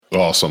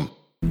Awesome.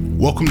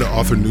 Welcome to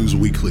Author News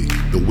Weekly,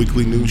 the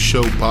weekly news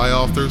show by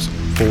authors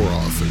for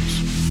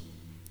authors.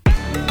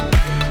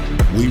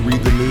 We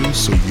read the news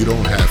so you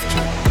don't have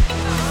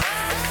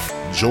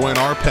to. Join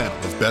our panel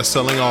of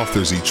best-selling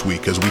authors each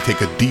week as we take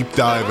a deep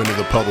dive into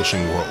the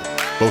publishing world,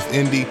 both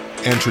indie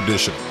and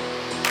traditional.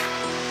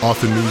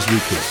 Author News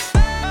Weekly.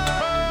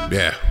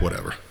 Yeah,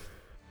 whatever.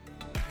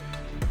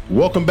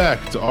 Welcome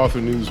back to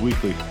Author News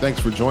Weekly. Thanks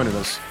for joining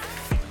us.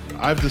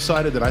 I've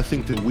decided that I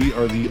think that we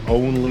are the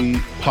only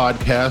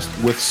podcast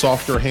with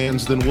softer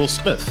hands than Will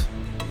Smith.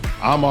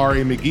 I'm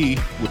R.A. McGee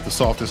with the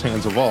softest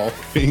hands of all,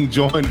 being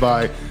joined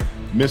by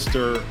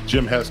Mr.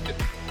 Jim Heskett.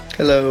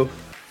 Hello.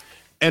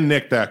 And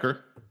Nick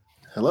Thacker.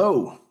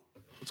 Hello.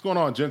 What's going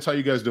on, gents? How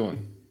you guys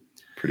doing?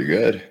 Pretty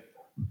good.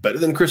 Better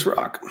than Chris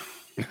Rock.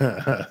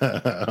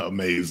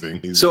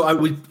 Amazing. So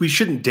we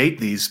shouldn't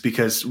date these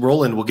because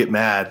Roland will get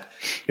mad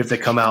if they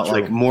come out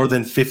like more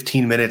than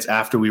 15 minutes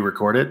after we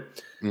record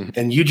it. Mm-hmm.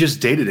 And you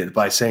just dated it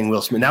by saying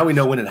Will Smith. Now we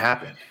know when it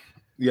happened.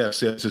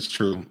 Yes, it's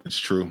true. It's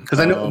true. Because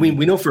I know we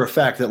know for a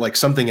fact that like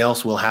something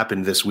else will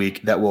happen this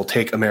week that will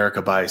take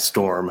America by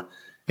storm,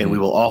 and we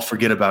will all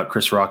forget about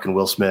Chris Rock and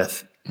Will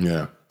Smith.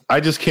 Yeah, I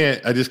just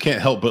can't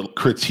help but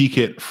critique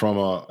it from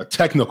a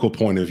technical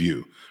point of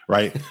view,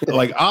 right?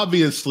 Like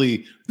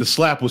obviously the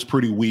slap was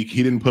pretty weak.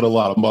 He didn't put a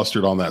lot of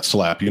mustard on that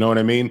slap. You know what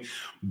I mean?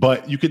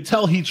 But you could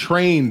tell he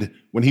trained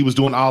when he was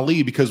doing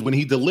Ali, because when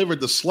he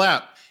delivered the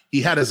slap,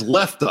 he had his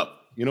left up.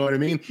 You know what I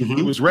mean? Mm-hmm.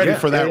 He was ready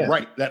for that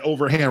right, that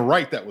overhand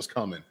right that was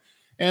coming.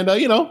 And, that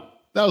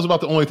was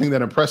about the only thing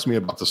that impressed me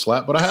about the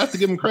slap, but I have to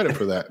give him credit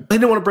for that. They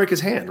didn't want to break his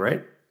hand,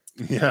 right?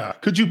 Yeah.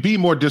 Could you be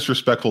more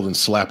disrespectful than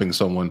slapping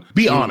someone?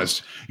 Be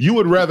honest. You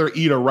would rather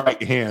eat a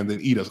right hand than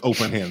eat an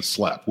open hand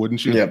slap,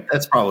 wouldn't you? Yeah,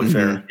 that's probably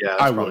fair. Yeah,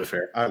 that's probably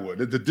fair. I would.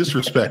 The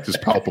disrespect is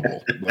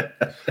palpable. But,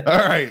 all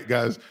right,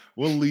 guys,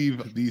 we'll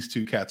leave these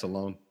two cats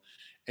alone.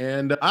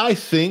 And I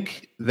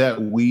think that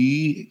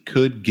we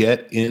could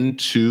get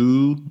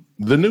into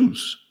the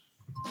news.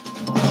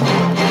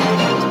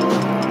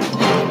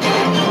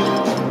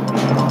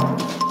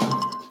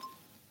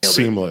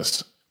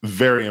 Seamless.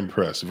 Very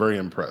impressed. Very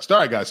impressed. All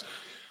right, guys.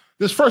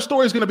 This first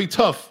story is going to be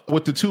tough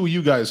with the two of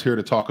you guys here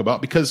to talk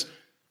about because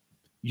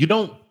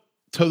to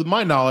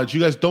my knowledge, you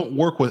guys don't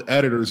work with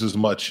editors as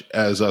much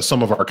as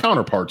some of our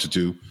counterparts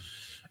do.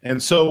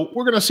 And so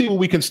we're going to see what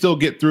we can still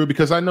get through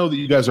because I know that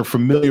you guys are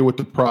familiar with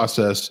the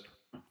process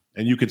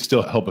and you can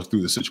still help us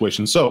through the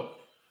situation. So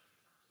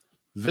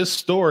this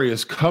story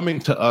is coming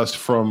to us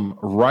from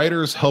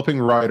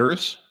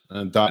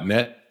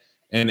writershelpingwriters.net,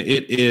 and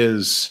it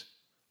is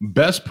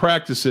best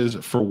practices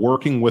for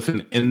working with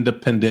an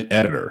independent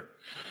editor.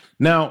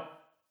 Now,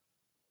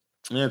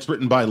 it's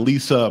written by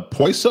Lisa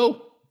Poisson.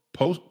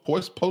 Poisson.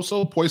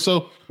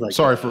 Like,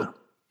 sorry for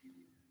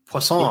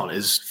poisson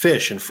is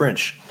fish in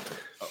French.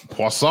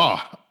 Poisson.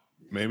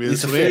 Maybe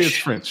it's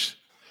French.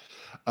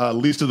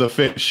 Lisa the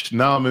fish.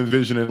 Now I'm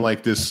envisioning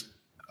like this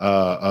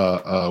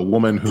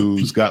woman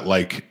who's got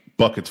like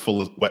buckets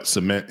full of wet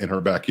cement in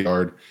her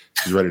backyard.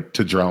 She's ready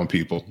to drown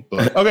people.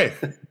 But, okay.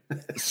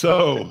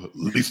 So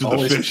Lisa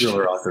the fish.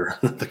 Thriller author.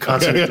 The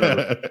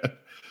concept.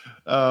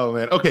 Oh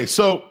man. Okay.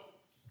 So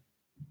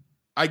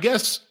I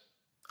guess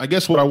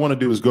what I want to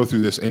do is go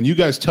through this and you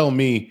guys tell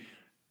me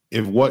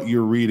if what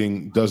you're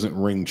reading doesn't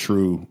ring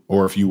true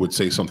or if you would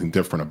say something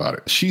different about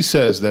it. She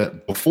says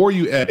that before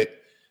you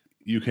edit,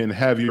 you can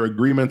have your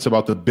agreements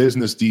about the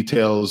business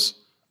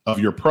details of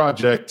your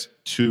project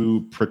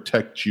to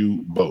protect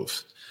you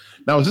both.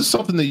 Now, is this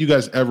something that you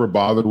guys ever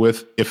bothered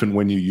with if and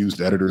when you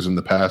used editors in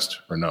the past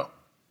or no?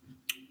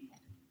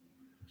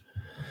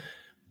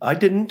 I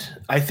didn't.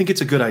 I think it's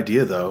a good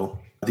idea, though.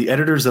 The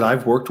editors that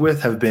I've worked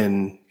with have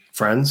been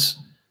friends,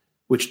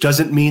 which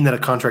doesn't mean that a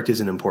contract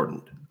isn't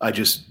important. I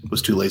just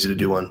was too lazy to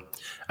do one.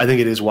 I think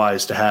it is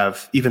wise to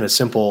have even a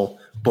simple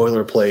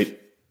boilerplate.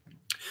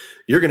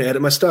 You're going to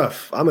edit my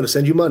stuff. I'm going to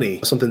send you money.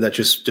 Something that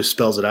just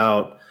spells it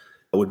out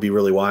would be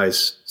really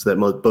wise so that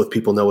both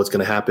people know what's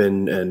going to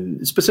happen,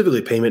 and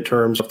specifically payment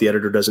terms. If the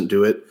editor doesn't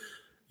do it,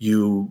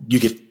 you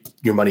get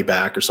your money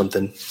back or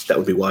something. That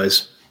would be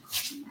wise.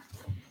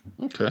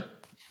 Okay.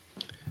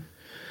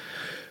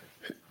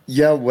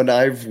 Yeah, when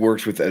I've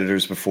worked with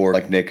editors before,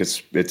 like Nick,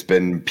 it's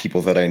been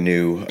people that I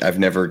knew. I've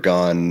never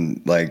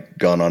gone on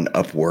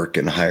Upwork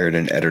and hired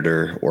an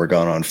editor or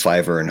gone on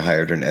Fiverr and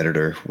hired an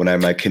editor. When I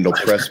had my Kindle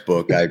Press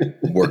book, I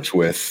worked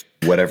with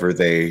whatever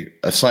they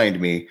assigned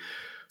me.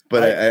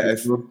 But I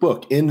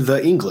book in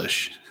the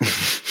English.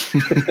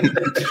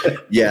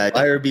 Yeah,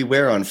 buyer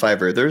beware on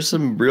Fiverr. There's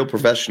some real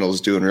professionals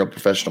doing real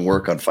professional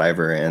work on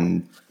Fiverr,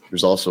 and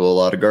there's also a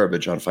lot of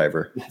garbage on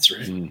Fiverr. That's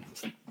right.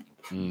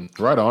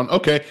 Right on.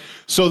 Okay.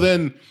 So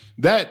then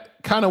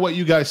that kind of what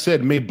you guys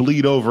said may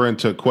bleed over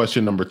into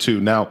question number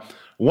 2. Now,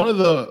 one of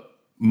the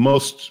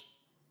most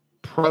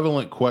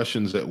prevalent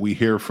questions that we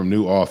hear from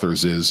new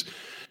authors is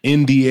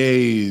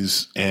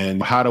NDAs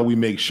and how do we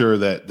make sure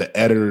that the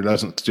editor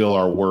doesn't steal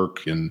our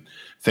work and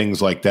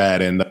things like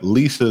that. And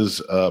Lisa's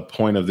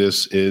point of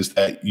this is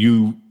that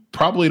you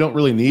probably don't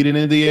really need an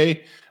NDA.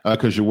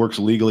 because your work's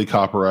legally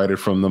copyrighted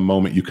from the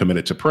moment you commit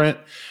it to print,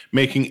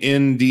 making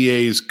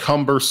NDAs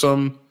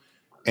cumbersome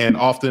and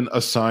often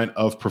a sign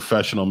of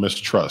professional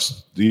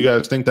mistrust. Do you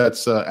guys think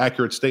that's an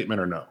accurate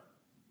statement or no?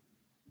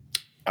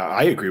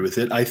 I agree with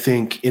it. I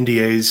think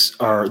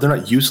NDAs they're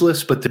not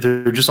useless, but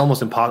they're just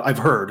almost impossible. I've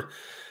heard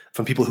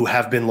from people who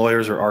have been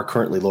lawyers or are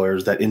currently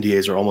lawyers that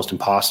NDAs are almost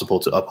impossible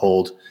to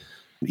uphold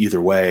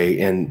either way.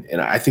 And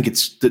I think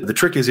it's the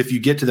trick is if you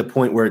get to the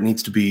point where it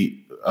needs to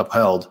be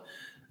upheld,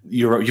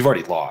 you've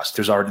already lost.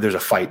 There's a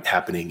fight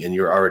happening and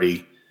you're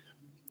already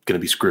going to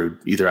be screwed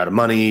either out of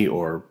money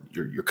or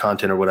your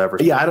content or whatever.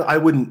 Yeah, I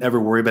wouldn't ever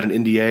worry about an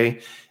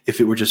NDA if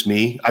it were just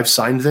me. I've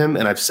signed them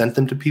and I've sent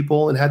them to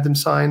people and had them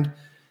signed.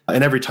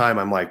 And every time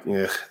I'm like, I'm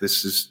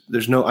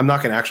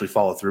not going to actually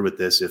follow through with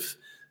this if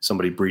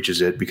somebody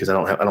breaches it because I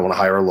don't want to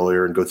hire a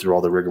lawyer and go through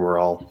all the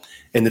rigmarole.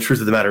 And the truth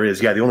of the matter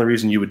is, the only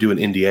reason you would do an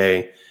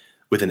NDA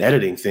with an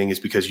editing thing is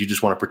because you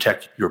just want to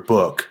protect your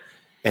book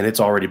and it's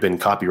already been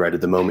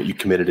copyrighted the moment you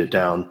committed it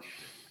down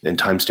and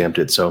timestamped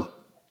it. So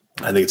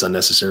I think it's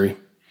unnecessary.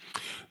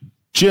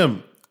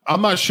 Jim,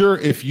 I'm not sure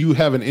if you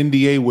have an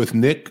NDA with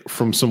Nick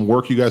from some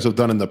work you guys have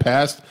done in the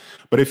past,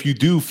 but if you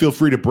do, feel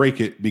free to break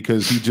it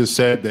because he just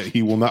said that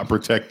he will not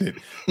protect it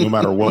no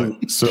matter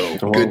what. So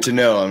good to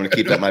know. I'm going to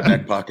keep that in my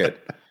back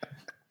pocket.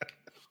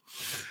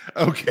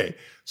 Okay,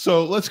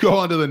 so let's go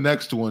on to the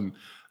next one.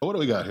 What do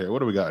we got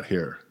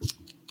here?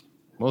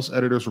 Most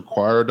editors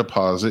require a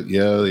deposit.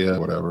 Yeah,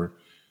 whatever.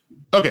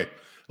 Okay,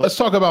 let's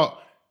talk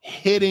about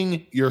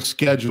hitting your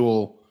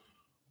schedule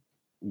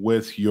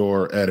with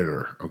your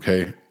editor.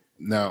 Okay,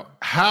 now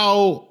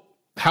how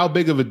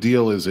big of a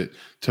deal is it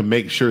to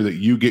make sure that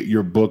you get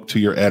your book to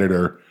your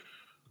editor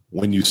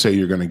when you say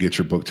you're going to get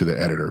your book to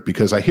the editor?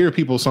 Because I hear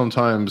people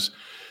sometimes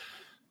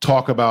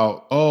talk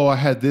about, oh, I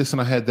had this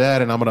and I had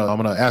that, and I'm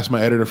gonna ask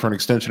my editor for an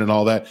extension and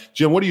all that.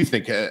 Jim, what do you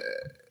think?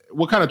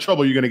 What kind of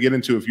trouble are you going to get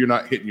into if you're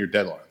not hitting your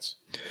deadlines?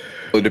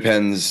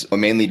 It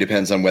mainly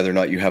depends on whether or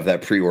not you have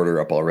that pre-order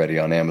up already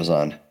on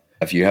Amazon.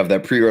 If you have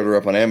that pre-order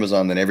up on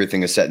Amazon, then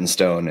everything is set in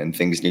stone and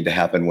things need to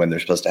happen when they're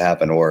supposed to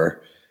happen,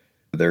 or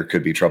there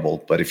could be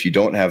trouble. But if you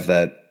don't have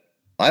that,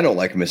 I don't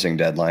like missing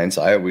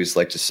deadlines. I always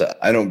like to set,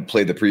 I don't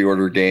play the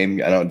pre-order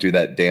game. I don't do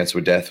that dance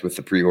with death with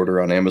the pre-order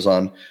on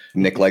Amazon.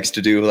 Nick likes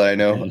to do that, I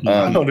know.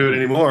 I don't do it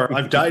anymore.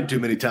 I've died too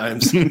many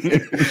times.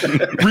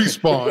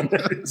 Respawn.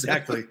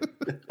 Exactly.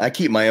 I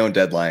keep my own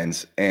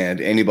deadlines, and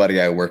anybody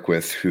I work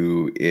with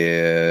who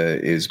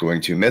is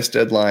going to miss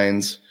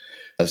deadlines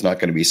is not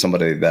going to be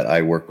somebody that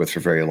I work with for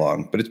very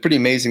long. But it's pretty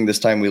amazing this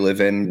time we live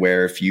in,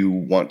 where if you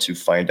want to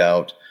find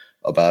out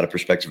about a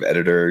prospective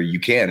editor, you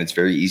can. It's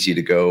very easy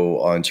to go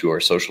onto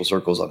our social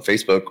circles on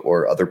Facebook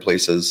or other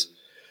places,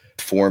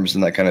 forums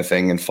and that kind of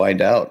thing, and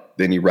find out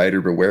any writer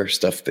beware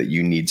stuff that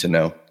you need to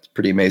know. It's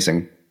pretty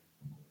amazing.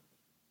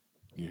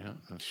 Yeah,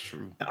 that's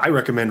true. I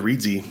recommend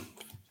Readsy.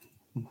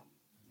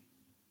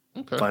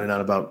 Okay. Finding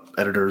out about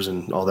editors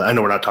and all that. I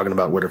know we're not talking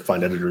about where to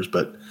find editors,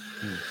 but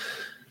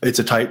it's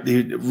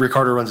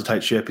Ricardo runs a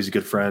tight ship. He's a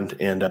good friend,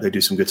 and they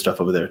do some good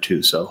stuff over there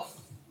too. So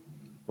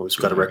always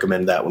got to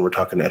recommend that when we're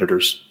talking to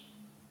editors.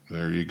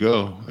 There you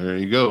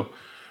go.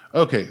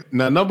 Okay.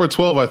 Now, number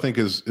 12, I think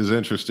is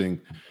interesting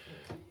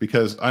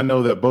because I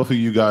know that both of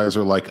you guys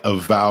are like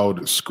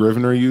avowed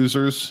Scrivener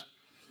users,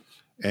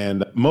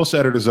 and most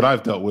editors that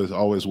I've dealt with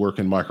always work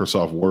in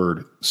Microsoft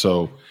Word.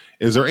 So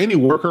is there any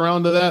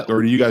workaround to that, or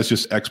are you guys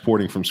just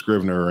exporting from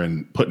Scrivener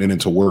and putting it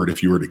into Word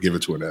if you were to give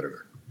it to an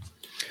editor?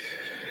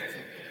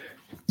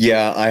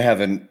 Yeah, I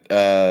haven't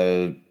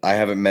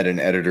met an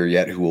editor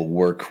yet who will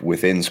work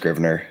within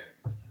Scrivener.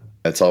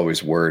 It's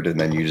always Word, and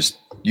then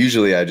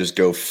usually I just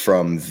go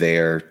from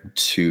there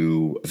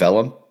to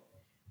Vellum,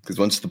 because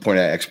once the point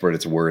I export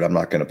it to Word, I'm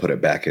not going to put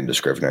it back into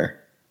Scrivener.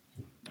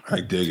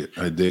 I dig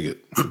it.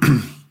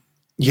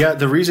 Yeah,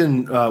 the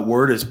reason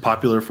Word is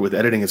popular with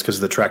editing is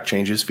because the track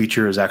changes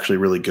feature is actually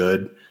really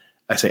good.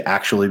 I say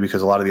actually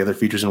because a lot of the other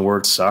features in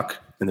Word suck,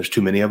 and there's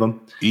too many of them.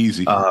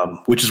 Easy.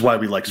 Which is why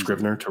we like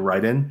Scrivener to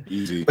write in.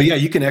 Easy. But yeah,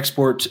 you can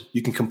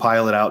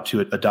compile it out to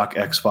a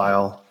docx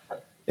file,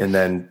 and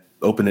then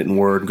open it in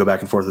Word and go back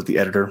and forth with the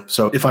editor.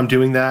 So if I'm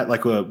doing that,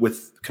 like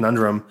with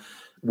Conundrum,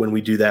 when we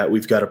do that,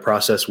 we've got a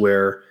process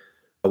where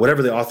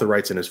whatever the author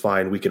writes in is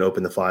fine. We can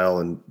open the file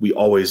and we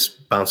always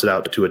bounce it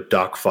out to a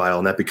doc file,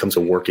 and that becomes a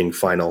working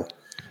final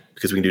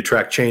because we can do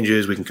track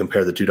changes. We can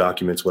compare the two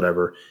documents,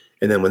 whatever.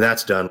 And then when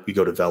that's done, we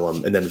go to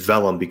Vellum, and then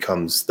Vellum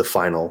becomes the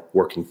final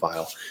working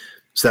file.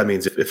 So that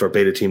means if our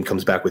beta team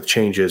comes back with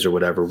changes or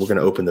whatever, we're going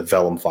to open the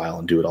Vellum file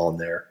and do it all in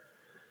there.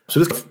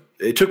 So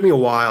it took me a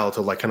while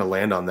to kind of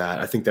land on that.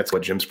 I think that's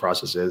what Jim's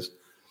process is.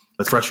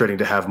 It's frustrating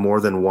to have more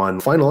than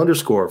one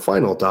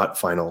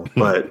final_, final.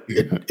 But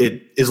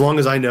it as long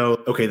as I know,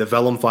 okay, the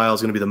Vellum file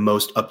is going to be the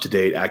most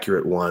up-to-date,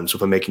 accurate one. So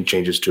if I'm making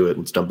changes to it,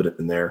 let's dump it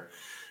in there.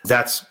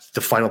 That's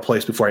the final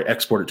place before I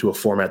export it to a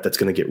format that's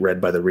going to get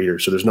read by the reader.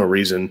 So there's no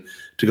reason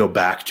to go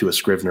back to a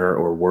Scrivener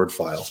or Word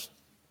file.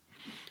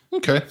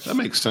 Okay, that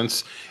makes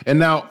sense. And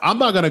now I'm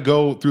not going to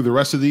go through the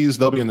rest of these.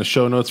 They'll be in the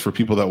show notes for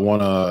people that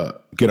want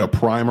to get a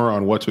primer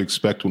on what to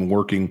expect when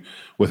working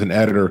with an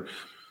editor.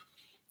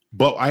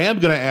 But I am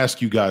going to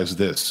ask you guys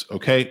this,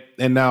 okay?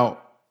 And now,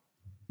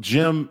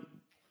 Jim,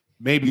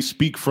 maybe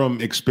speak from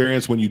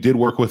experience when you did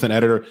work with an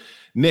editor.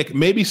 Nick,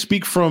 maybe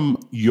speak from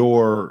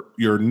your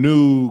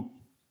new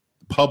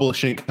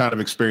publishing kind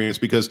of experience,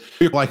 because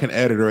you're like an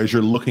editor as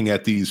you're looking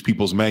at these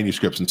people's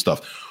manuscripts and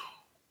stuff.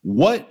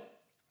 What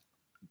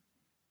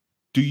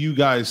do you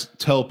guys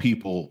tell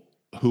people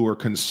who are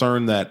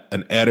concerned that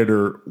an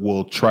editor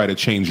will try to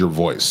change your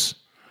voice?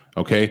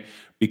 Okay.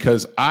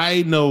 Because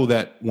I know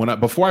that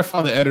before I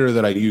found the editor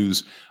that I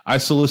use, I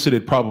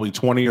solicited probably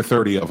 20 or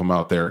 30 of them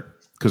out there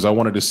because I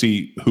wanted to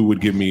see who would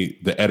give me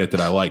the edit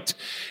that I liked.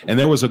 And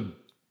there was a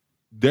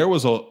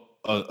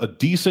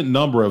decent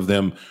number of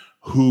them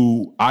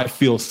who I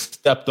feel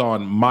stepped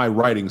on my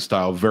writing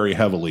style very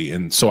heavily.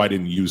 And so I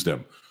didn't use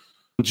them.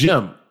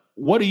 Jim,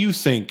 what do you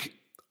think?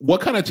 What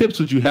kind of tips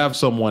would you have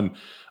someone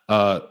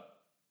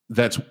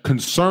that's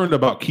concerned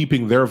about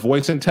keeping their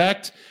voice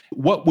intact?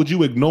 What would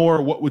you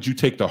ignore? What would you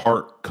take to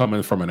heart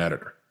coming from an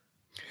editor?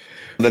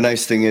 The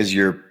nice thing is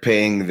you're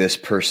paying this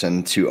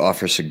person to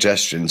offer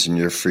suggestions, and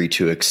you're free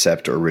to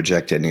accept or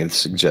reject any of the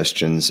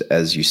suggestions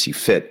as you see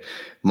fit.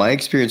 My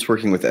experience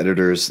working with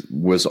editors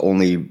was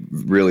only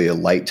really a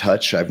light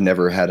touch. I've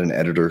never had an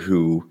editor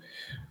who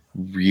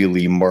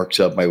really marked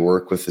up my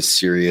work with a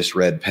serious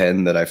red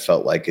pen that I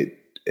felt like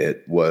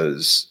it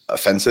was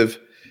offensive.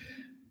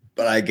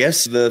 But I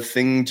guess the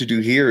thing to do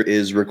here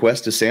is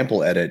request a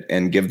sample edit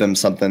and give them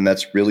something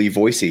that's really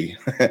voicey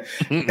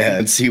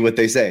and see what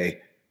they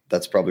say.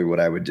 That's probably what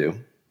I would do.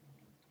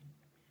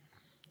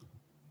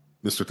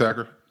 Mr.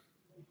 Thacker?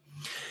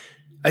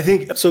 I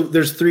think so.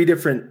 There's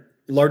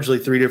largely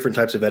three different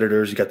types of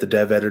editors. You got the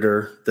dev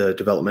editor, the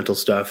developmental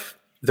stuff.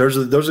 Those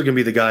are going to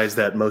be the guys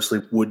that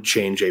mostly would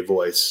change a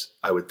voice,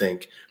 I would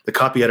think. The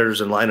copy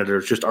editors and line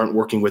editors just aren't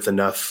working with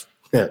enough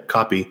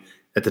copy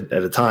at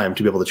a time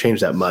to be able to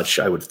change that much,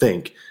 I would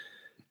think.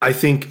 I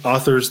think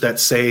authors that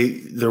say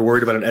they're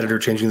worried about an editor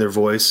changing their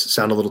voice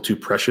sound a little too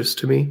precious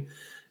to me,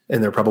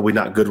 and they're probably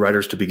not good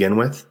writers to begin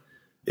with.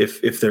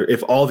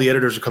 If all the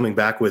editors are coming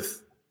back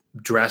with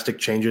drastic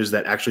changes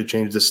that actually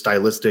change the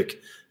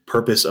stylistic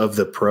purpose of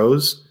the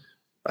prose,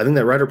 I think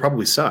that writer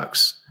probably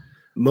sucks.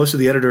 Most of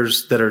the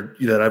editors that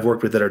I've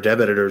worked with that are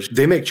dev editors,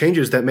 they make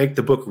changes that make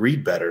the book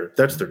read better.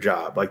 That's their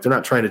job. Like, they're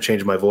not trying to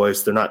change my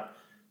voice. They're not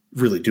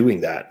really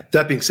doing that.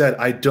 That being said,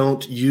 I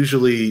don't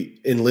usually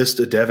enlist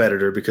a dev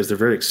editor because they're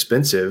very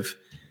expensive.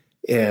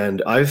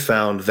 And I've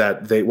found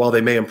that while they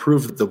may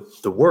improve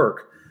the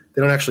work,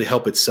 they don't actually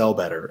help it sell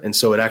better. And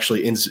so it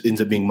actually ends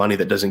up being money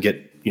that doesn't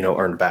get,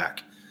 earned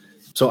back.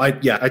 So I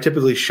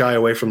typically shy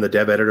away from the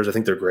dev editors. I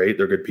think they're great.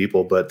 They're good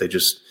people, but they're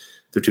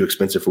too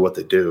expensive for what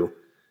they do.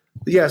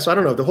 But yeah. So I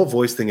don't know. The whole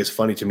voice thing is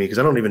funny to me because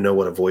I don't even know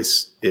what a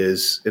voice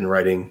is in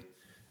writing.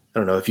 I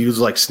don't know, if you use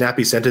like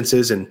snappy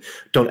sentences and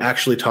don't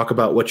actually talk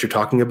about what you're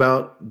talking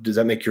about, does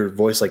that make your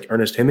voice like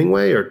Ernest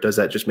Hemingway, or does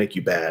that just make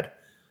you bad?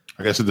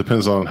 I guess it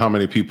depends on how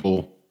many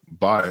people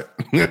buy it.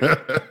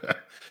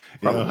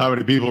 How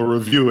many people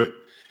review it.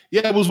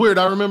 Yeah, it was weird.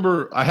 I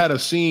remember I had a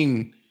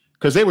scene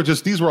because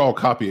these were all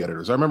copy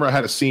editors. I remember I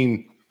had a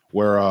scene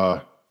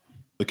where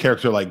the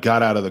character like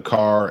got out of the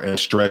car and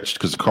stretched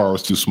because the car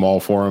was too small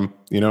for him.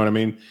 You know what I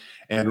mean?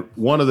 And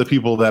one of the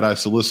people that I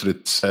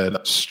solicited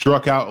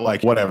struck out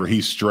like whatever,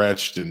 he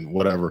stretched and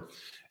whatever,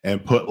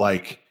 and put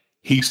like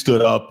he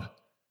stood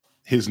up,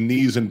 his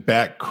knees and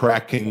back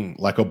cracking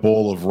like a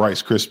bowl of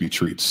Rice Krispie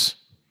treats.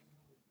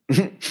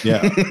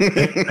 Yeah.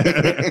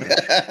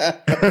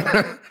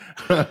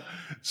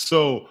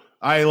 So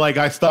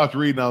I stopped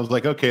reading. I was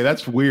like, okay,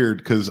 that's weird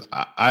because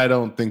I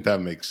don't think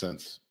that makes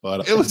sense.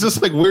 But it was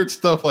just like weird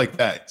stuff like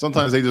that.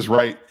 Sometimes they just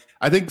write.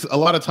 I think a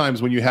lot of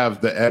times when you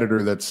have the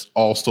editor that's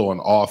also an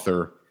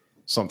author,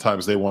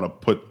 sometimes they want to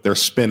put their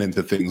spin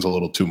into things a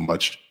little too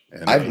much.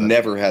 And I've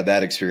never had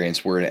that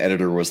experience where an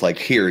editor was like,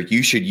 here,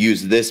 you should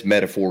use this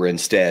metaphor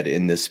instead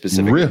in this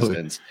specific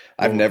instance.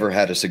 I've never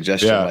had a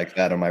suggestion like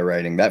that in my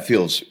writing. That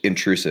feels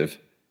intrusive.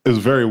 It was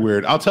very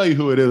weird. I'll tell you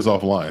who it is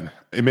offline.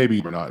 It may be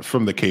or not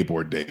from the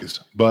K-board days.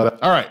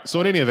 But all right.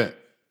 So in any event,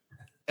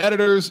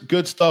 editors,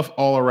 good stuff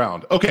all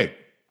around. Okay.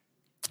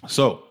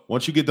 So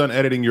once you get done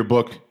editing your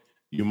book,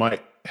 you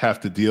might have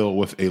to deal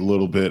with a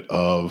little bit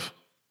of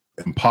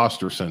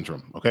imposter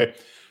syndrome. Okay.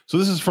 So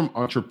this is from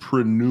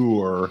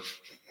Entrepreneur.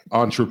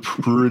 Not a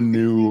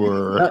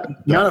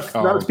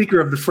speaker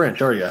of the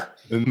French, are you?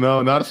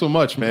 No, not so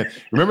much, man.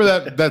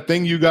 Remember that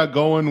thing you got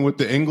going with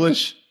the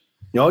English?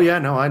 Oh yeah,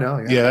 no, I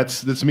know. Yeah,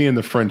 that's me in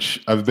the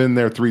French. I've been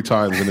there 3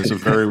 times, and it's a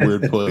very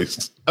weird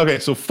place. Okay,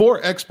 so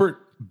 4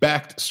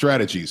 expert-backed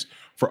strategies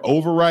for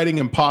overriding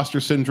imposter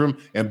syndrome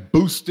and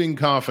boosting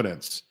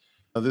confidence.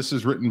 Now, this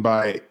is written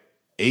by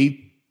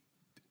a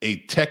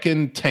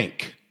Tekken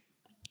Tank.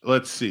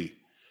 Let's see.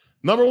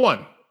 Number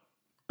 1,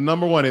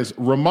 Number one is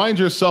remind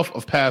yourself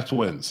of past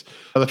wins.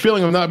 The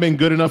feeling of not being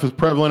good enough is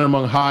prevalent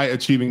among high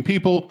achieving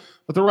people,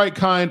 but the right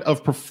kind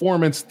of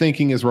performance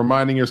thinking is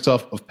reminding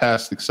yourself of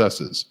past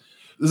successes.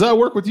 Does that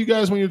work with you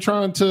guys when you're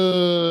trying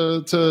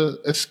to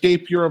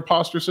escape your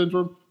imposter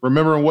syndrome?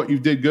 Remembering what you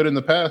did good in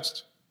the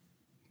past?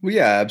 Well,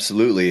 yeah,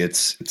 absolutely.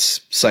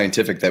 It's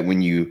scientific that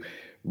when you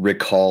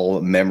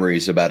recall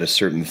memories about a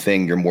certain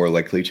thing, you're more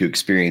likely to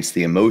experience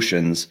the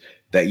emotions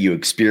that you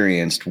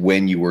experienced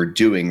when you were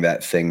doing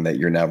that thing that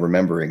you're now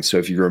remembering. So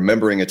if you're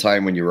remembering a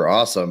time when you were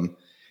awesome,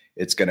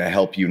 it's going to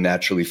help you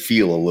naturally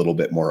feel a little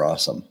bit more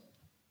awesome.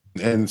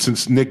 And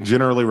since Nick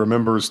generally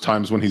remembers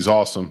times when he's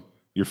awesome,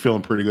 you're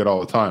feeling pretty good all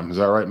the time. Is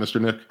that right,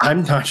 Mr. Nick?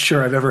 I'm not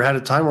sure I've ever had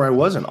a time where I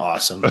wasn't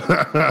awesome.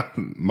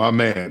 My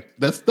man.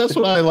 That's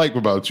what I like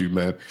about you,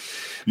 man.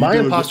 My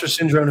imposter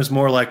syndrome is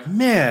more like,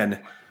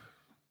 man,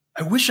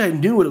 I wish I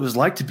knew what it was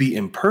like to be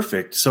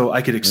imperfect so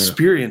I could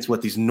experience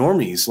what these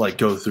normies like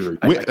go through.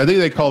 I think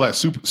they call that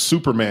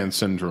Superman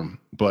syndrome,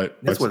 but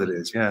that's what it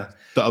is. Yeah.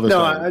 The other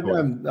side.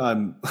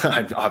 I'm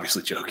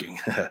obviously joking.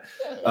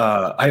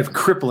 I have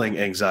crippling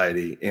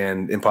anxiety,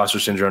 and imposter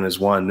syndrome is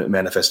one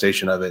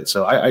manifestation of it.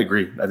 So I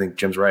agree. I think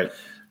Jim's right.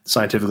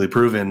 Scientifically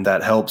proven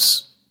that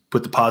helps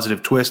put the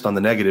positive twist on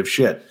the negative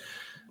shit.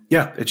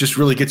 Yeah, it just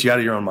really gets you out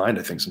of your own mind,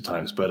 I think,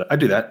 sometimes. But I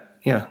do that.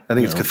 Yeah, I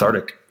think it's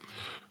cathartic.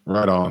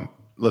 Right on.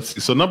 Let's see.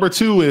 So number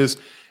 2 is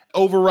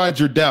override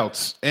your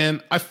doubts.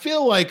 And I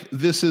feel like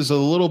this is a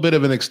little bit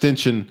of an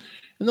extension.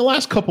 In the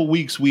last couple of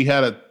weeks, we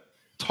had a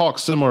talk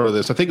similar to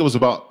this. I think it was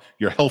about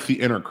your healthy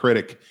inner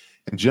critic.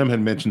 And Jim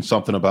had mentioned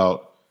something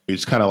about you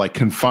just kind of like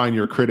confine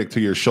your critic to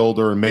your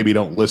shoulder and maybe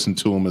don't listen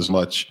to him as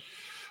much.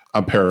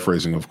 I'm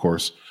paraphrasing, of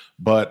course.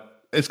 But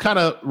it's kind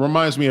of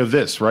reminds me of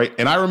this, right?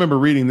 And I remember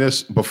reading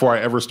this before I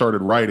ever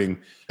started writing.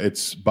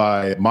 It's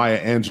by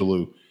Maya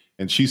Angelou.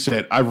 And she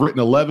said, I've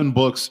written 11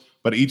 books,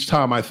 but each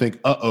time I think,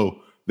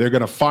 they're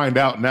going to find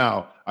out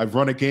now. I've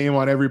run a game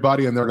on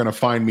everybody and they're going to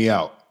find me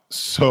out.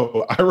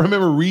 So I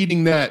remember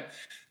reading that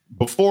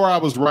before I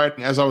was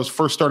writing, as I was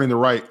first starting to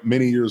write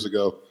many years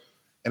ago.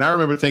 And I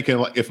remember thinking,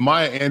 like, if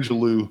Maya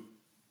Angelou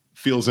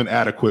feels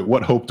inadequate,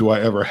 what hope do I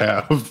ever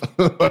have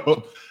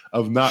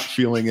of not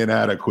feeling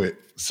inadequate?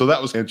 So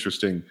that was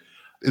interesting.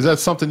 Is that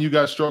something you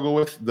guys struggle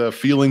with, the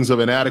feelings of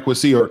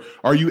inadequacy, or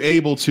are you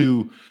able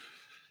to,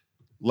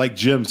 like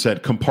Jim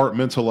said,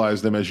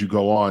 compartmentalize them as you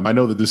go on? I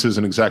know that this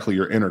isn't exactly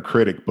your inner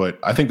critic, but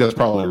I think that's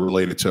probably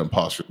related to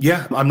imposter.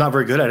 Yeah, I'm not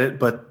very good at it,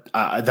 but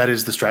that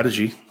is the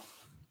strategy.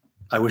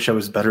 I wish I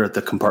was better at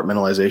the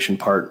compartmentalization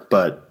part,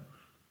 but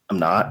I'm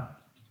not.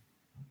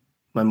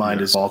 My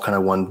mind is all kind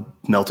of one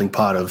melting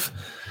pot of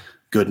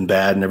good and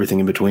bad and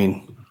everything in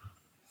between.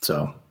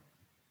 So.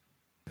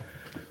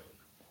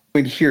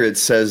 In here, it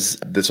says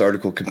this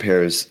article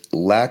compares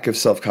lack of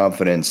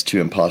self-confidence to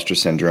imposter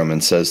syndrome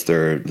and says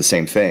they're the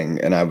same thing.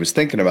 And I was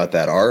thinking about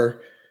that.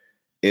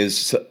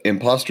 Is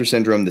imposter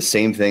syndrome the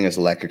same thing as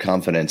a lack of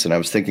confidence? And I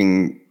was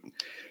thinking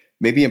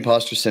maybe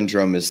imposter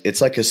syndrome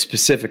it's like a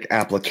specific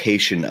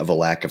application of a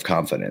lack of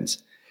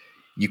confidence.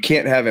 You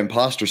can't have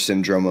imposter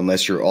syndrome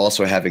unless you're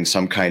also having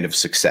some kind of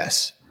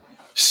success.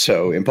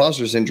 So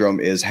imposter syndrome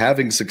is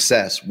having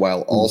success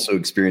while also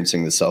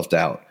experiencing the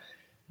self-doubt.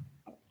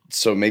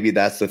 So maybe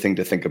that's the thing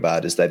to think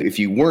about, is that if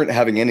you weren't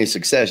having any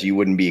success, you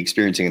wouldn't be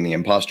experiencing the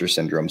imposter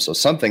syndrome. So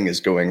something is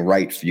going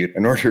right for you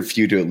in order for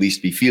you to at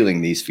least be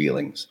feeling these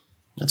feelings.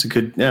 That's a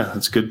good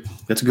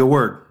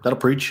word. That'll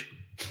preach.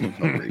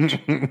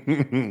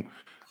 I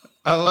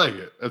like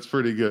it. That's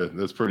pretty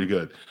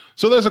good.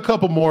 So there's a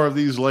couple more of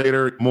these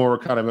later, more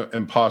kind of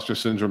imposter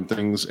syndrome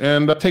things.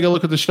 And take a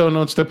look at the show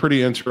notes. They're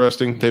pretty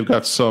interesting. They've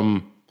got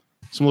some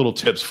little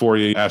tips for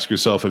you. Ask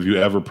yourself, have you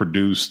ever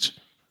produced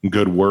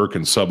good work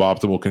in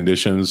suboptimal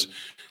conditions?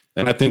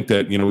 And I think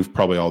that, we've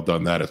probably all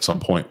done that at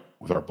some point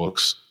with our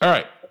books. All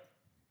right.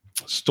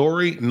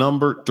 Story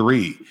number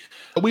 3.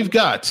 We've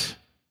got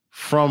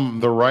from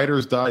the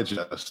Writer's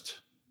Digest,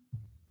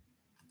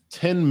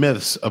 10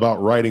 myths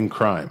about writing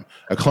crime.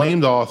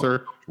 Acclaimed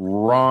author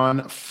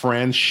Ron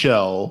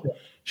Franchel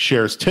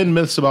shares 10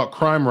 myths about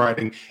crime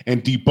writing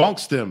and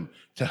debunks them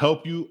to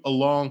help you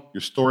along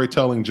your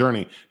storytelling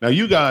journey. Now,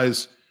 you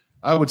guys,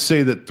 I would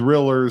say that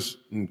thrillers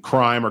and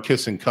crime are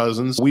kissing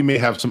cousins. We may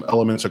have some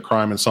elements of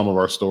crime in some of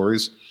our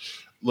stories.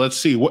 Let's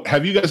see.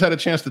 Have you guys had a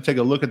chance to take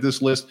a look at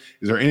this list?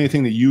 Is there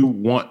anything that you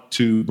want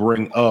to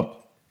bring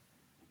up?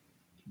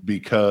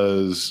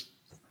 Because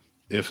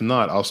if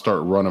not, I'll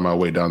start running my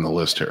way down the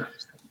list here.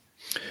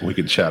 We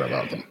can chat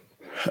about them.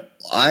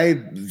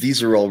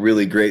 These are all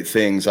really great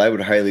things. I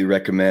would highly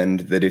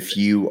recommend that if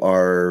you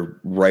are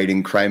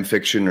writing crime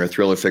fiction or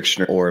thriller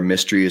fiction or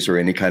mysteries or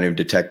any kind of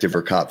detective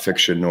or cop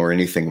fiction or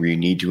anything where you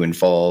need to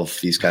involve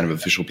these kind of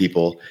official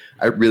people,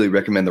 I really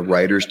recommend the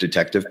Writer's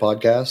Detective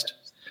podcast.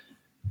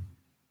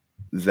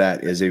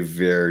 That is a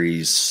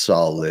very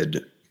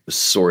solid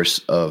source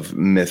of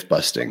myth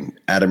busting.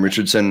 Adam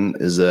Richardson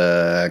is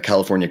a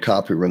California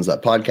cop who runs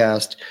that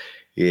podcast.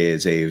 He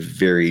is a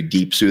very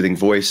deep, soothing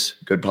voice,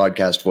 good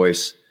podcast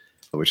voice,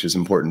 which is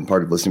an important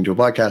part of listening to a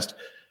podcast.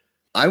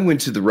 I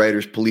went to the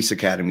Writers Police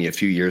Academy a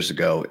few years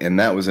ago, and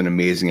that was an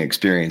amazing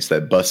experience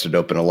that busted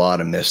open a lot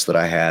of myths that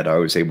I had. I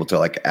was able to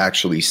like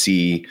actually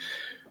see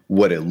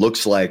what it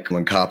looks like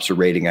when cops are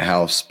raiding a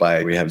house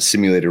we have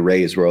simulated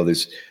raids where all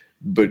these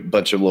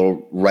bunch of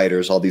little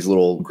writers, all these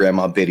little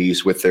grandma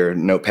biddies with their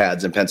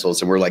notepads and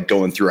pencils, and we're like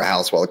going through a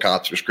house while the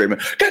cops are screaming,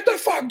 "Get the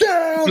fuck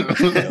down!"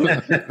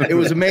 It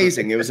was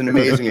amazing. It was an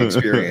amazing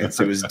experience.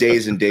 It was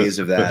days and days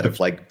of that,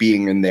 of like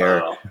being in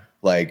there,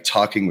 like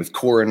talking with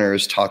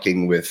coroners, talk to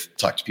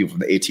people from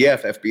the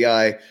ATF,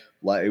 FBI.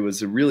 It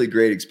was a really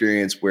great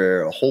experience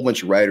where a whole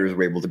bunch of writers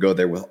were able to go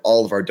there with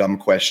all of our dumb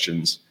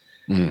questions.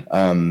 We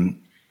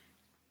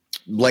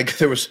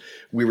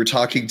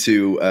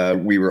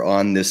were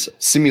on this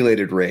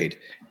simulated raid,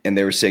 and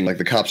they were saying like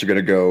the cops are going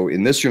to go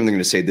in this room. They're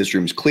going to say this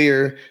room's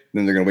clear.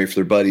 Then they're going to wait for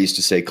their buddies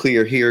to say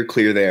clear here,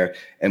 clear there.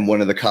 And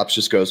one of the cops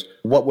just goes,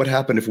 "What would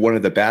happen if one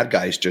of the bad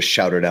guys just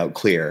shouted out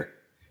clear?"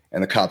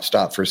 And the cop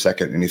stopped for a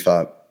second and he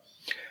thought,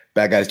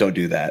 bad guys don't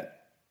do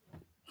that.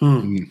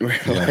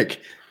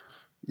 Like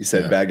you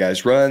said, bad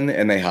guys run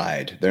and they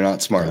hide. They're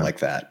not smart like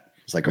that.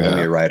 It's like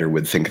only a writer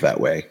would think that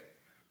way.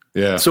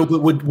 Yeah. So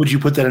would you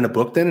put that in a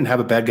book then and have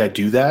a bad guy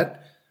do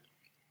that?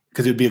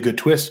 Because it would be a good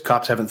twist.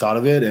 Cops haven't thought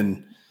of it.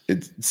 And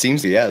it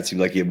seemed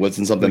like it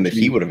wasn't something that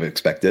he would have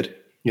expected.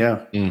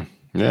 Yeah.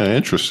 Yeah.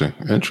 Interesting.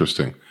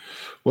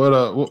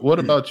 What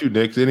about you,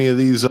 Nick? Any of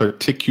these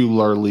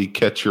particularly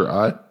catch your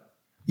eye?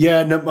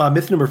 Yeah,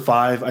 myth number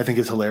 5, I think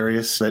is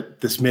hilarious.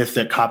 That this myth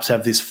that cops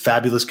have these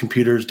fabulous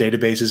computers,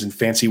 databases, and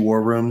fancy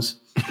war rooms.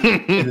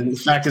 And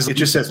the fact is, it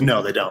just says,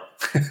 no, they don't.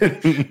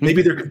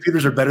 Maybe their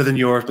computers are better than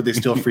yours, but they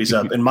still freeze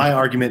up. And my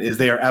argument is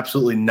they are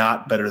absolutely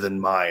not better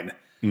than mine.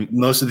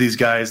 Most of these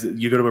guys,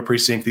 you go to a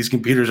precinct, these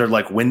computers are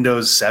like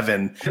Windows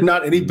 7. They're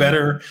not any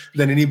better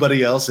than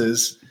anybody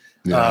else's.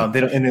 Yeah.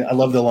 They don't, and I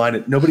love the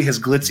line, nobody has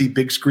glitzy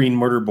big screen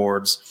murder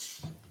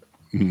boards.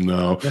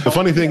 No. The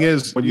funny thing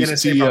is when you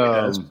see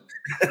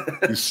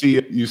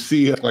you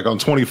see it like on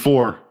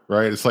 24,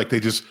 right? It's like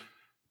they just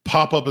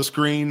pop up a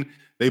screen,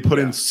 they put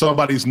in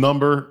somebody's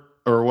number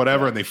or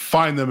whatever, and they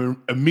find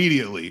them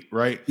immediately,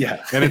 right?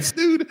 Yeah. And it's,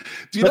 dude,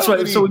 do you know how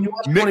many so when you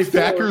watch Nick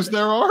Thackers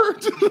there are?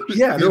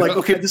 Yeah, they're like,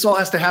 okay, this all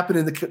has to happen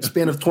in the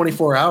span of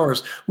 24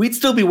 hours. We'd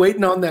still be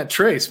waiting on that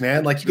trace,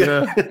 man. Like, you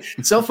got,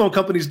 cell phone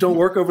companies don't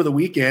work over the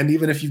weekend,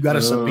 even if you've got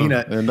a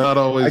subpoena. And not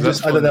always.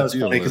 I thought that was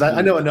funny because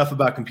I know enough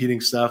about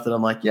competing stuff that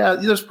I'm like, yeah,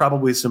 there's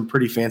probably some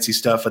pretty fancy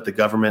stuff at the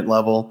government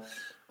level.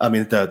 I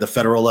mean, the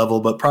federal level,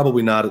 but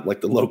probably not at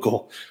like the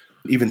local,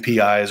 even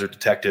PIs or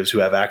detectives who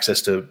have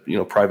access to,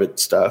 private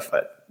stuff.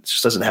 It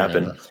just doesn't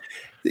happen. Yeah.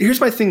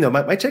 Here's my thing, though.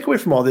 My takeaway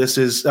from all this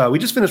is we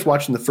just finished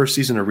watching the first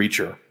season of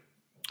Reacher,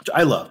 which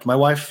I loved. My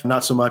wife,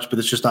 not so much, but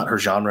it's just not her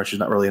genre. She's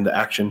not really into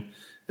action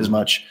as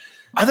much.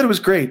 I thought it was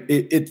great.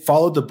 It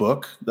followed the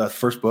book, the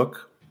first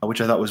book,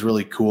 which I thought was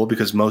really cool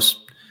because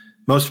most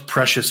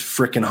precious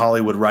frickin'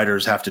 Hollywood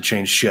writers have to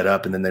change shit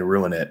up and then they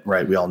ruin it,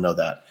 right? We all know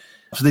that.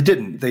 So they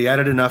didn't. They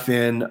added enough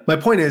in. My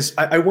point is,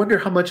 I wonder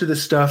how much of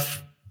this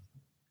stuff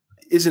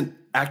isn't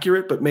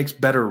accurate but makes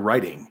better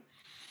writing.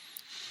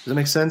 Does that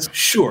make sense?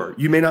 Sure.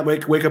 You may not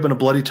wake up in a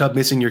bloody tub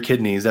missing your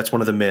kidneys. That's one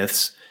of the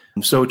myths.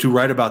 So to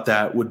write about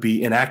that would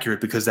be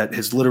inaccurate because that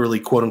has literally,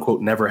 quote unquote,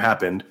 never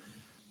happened.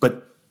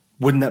 But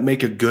wouldn't that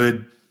make a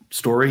good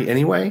story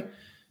anyway?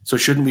 So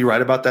shouldn't we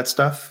write about that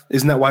stuff?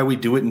 Isn't that why we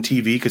do it in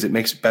TV? Because it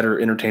makes better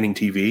entertaining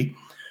TV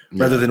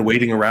rather than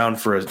waiting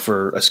around for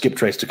a skip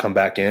trace to come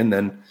back in.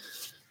 Then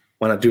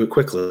why not do it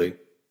quickly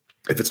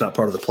if it's not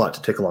part of the plot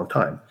to take a long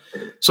time?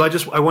 So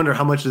I wonder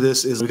how much of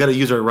this is, we got to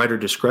use our writer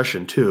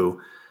discretion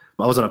too.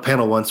 I was on a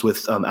panel once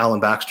with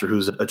Alan Baxter,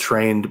 who's a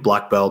trained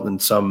black belt in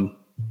some,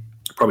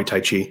 probably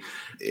Tai Chi.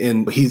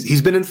 And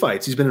he's been in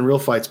fights. He's been in real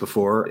fights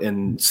before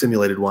and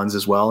simulated ones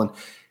as well. And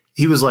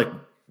he was like,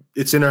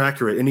 it's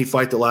inaccurate. Any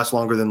fight that lasts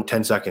longer than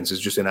 10 seconds is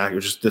just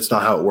inaccurate. That's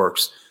not how it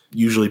works.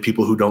 Usually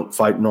people who don't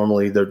fight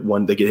normally,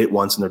 they get hit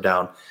once and they're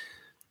down.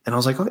 And I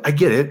was like, okay, I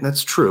get it. And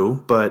that's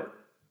true. But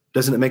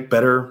doesn't it make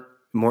better,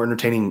 more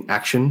entertaining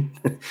action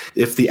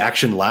if the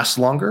action lasts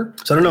longer?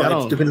 So I don't know.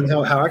 It's depending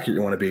on how accurate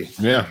you want to be.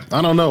 Yeah,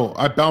 I don't know.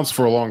 I bounced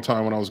for a long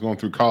time when I was going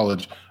through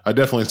college. I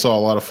definitely saw a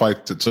lot of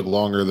fights that took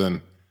longer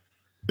than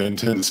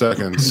 10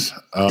 seconds.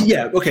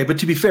 Yeah, okay. But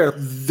to be fair,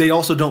 they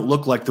also don't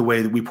look like the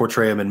way that we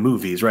portray them in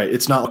movies, right?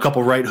 It's not a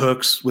couple right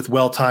hooks with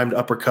well-timed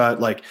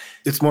uppercut. Like,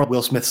 it's more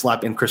Will Smith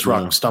slapping Chris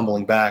Rock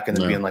stumbling back and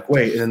then being like,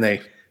 wait, and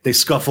then they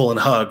scuffle and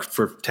hug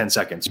for 10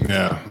 seconds.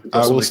 Yeah.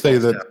 I will say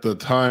that the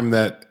time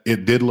that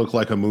it did look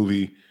like a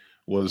movie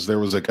was there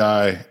was a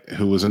guy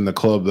who was in the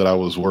club that I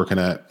was working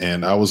at,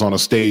 and I was on a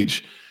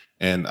stage,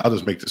 and I'll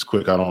just make this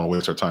quick. I don't want to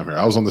waste our time here.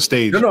 I was on the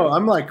stage. No,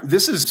 I'm like,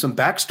 this is some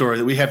backstory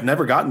that we have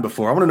never gotten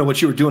before. I want to know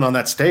what you were doing on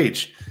that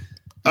stage.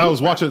 I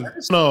was watching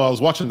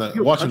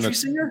the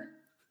singer?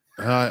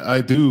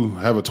 I do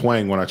have a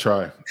twang when I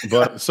try.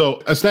 But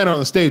so I stand on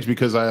the stage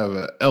because I have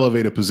an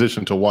elevated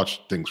position to watch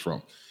things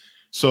from.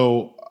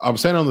 So I'm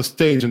standing on the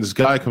stage and this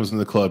guy comes in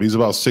the club. He's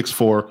about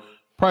 6'4",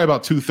 probably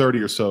about 230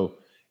 or so.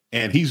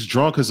 And he's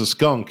drunk as a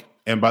skunk.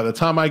 And by the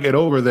time I get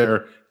over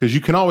there, because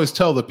you can always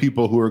tell the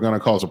people who are going to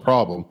cause a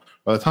problem,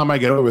 by the time I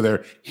get over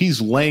there,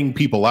 he's laying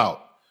people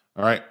out.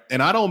 All right.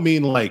 And I don't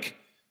mean like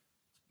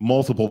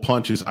multiple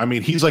punches. I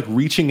mean, he's like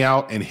reaching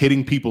out and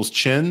hitting people's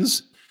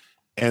chins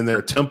and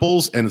their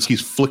temples, and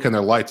he's flicking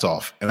their lights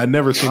off. And I've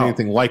never seen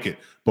anything like it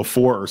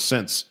before or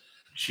since.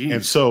 Jeez.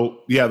 And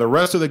so, yeah, the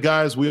rest of the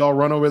guys, we all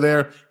run over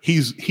there.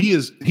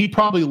 He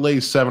probably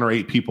lays 7 or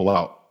 8 people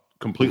out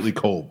completely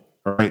cold.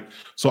 All right.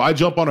 So I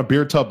jump on a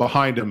beer tub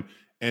behind him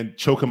and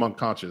choke him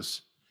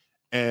unconscious.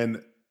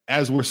 And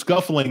as we're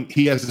scuffling,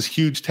 he has this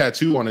huge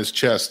tattoo on his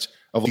chest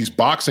of these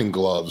boxing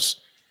gloves.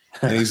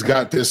 And he's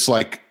got these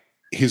like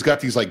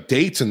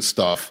dates and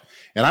stuff.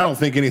 And I don't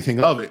think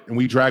anything of it. And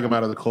we drag him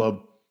out of the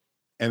club.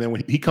 And then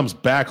when he comes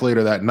back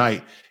later that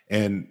night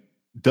and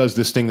does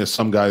this thing that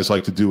some guys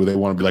like to do where they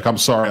want to be like, I'm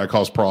sorry, I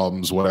caused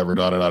problems, whatever,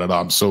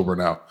 I'm sober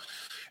now.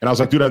 And I was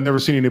like, dude, I've never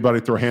seen anybody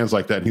throw hands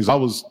like that. And I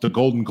was the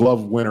Golden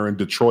Glove winner in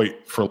Detroit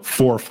for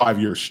 4 or 5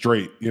 years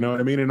straight. You know what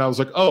I mean? And I was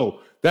like,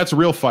 oh, that's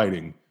real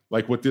fighting,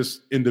 like what this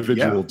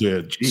individual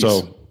did. Jeez.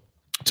 So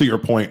to your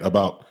point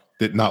about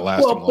it not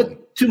lasting long.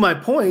 But to my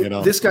point,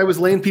 this guy was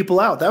laying people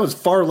out. That was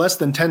far less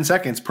than 10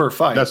 seconds per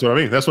fight. That's what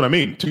I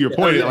mean. To your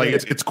point,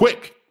 it's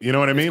quick. You know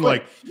what I mean?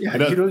 Like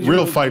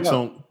real fights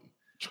don't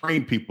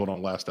train people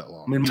don't last that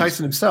long. I mean,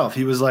 Tyson himself,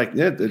 he was like,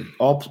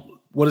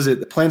 what is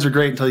it? The plans are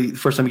great until the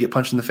first time you get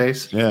punched in the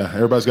face. Yeah,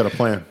 everybody's got a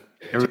plan.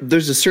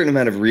 There's a certain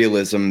amount of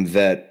realism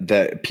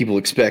that people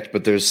expect,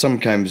 but there's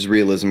sometimes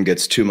realism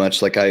gets too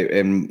much. Like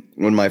in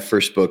one of my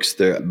first books,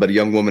 but a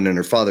young woman and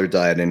her father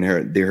died, and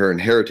her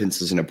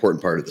inheritance is an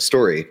important part of the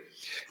story.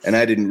 And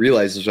I didn't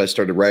realize as I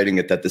started writing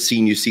it that the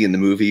scene you see in the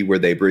movie where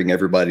they bring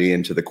everybody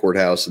into the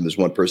courthouse and there's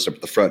one person up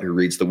at the front who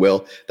reads the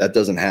will, that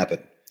doesn't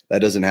happen. That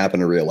doesn't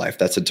happen in real life.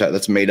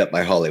 That's made up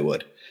by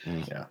Hollywood.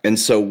 Yeah. And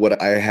so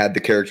what I had the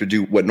character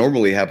do, what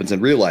normally happens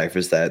in real life,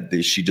 is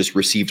that she just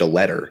received a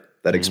letter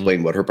that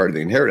explained what her part of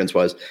the inheritance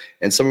was.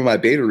 And some of my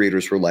beta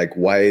readers were like,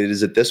 why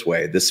is it this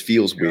way? This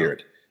feels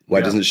weird.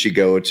 Why doesn't she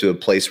go to a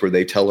place where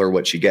they tell her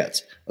what she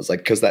gets? I was like,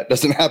 because that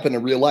doesn't happen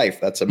in real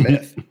life. That's a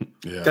myth.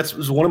 That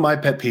was one of my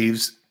pet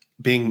peeves,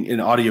 being an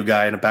audio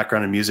guy and a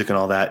background in music and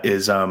all that,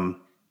 is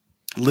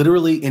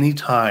literally any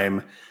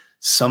time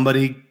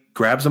somebody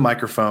grabs a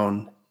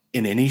microphone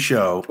in any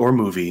show or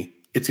movie,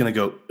 it's going to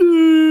go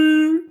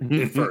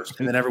first,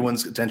 and then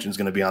everyone's attention is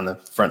going to be on the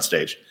front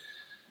stage.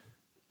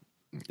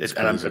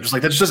 And I'm just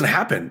like, that just doesn't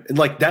happen. And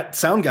like that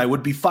sound guy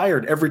would be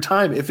fired every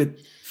time if it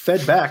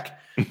fed back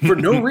for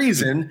no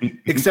reason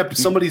except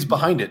somebody's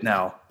behind it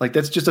now. Like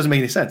that just doesn't make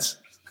any sense.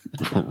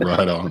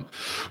 Right on.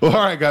 Well,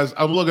 all right, guys,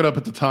 I'm looking up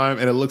at the time,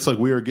 and it looks like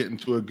we are getting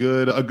to a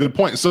good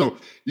point. So,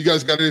 you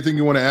guys got anything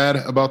you want to add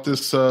about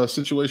this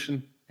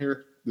situation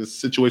here? This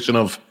situation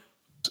of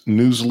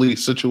Newsly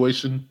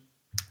situation?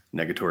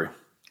 Negatory.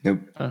 Nope.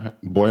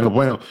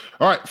 Bueno.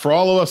 All right, for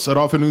all of us at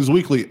Author News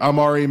Weekly, I'm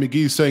R.A.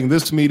 McGee saying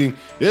this meeting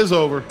is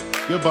over.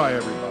 Goodbye,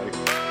 everybody.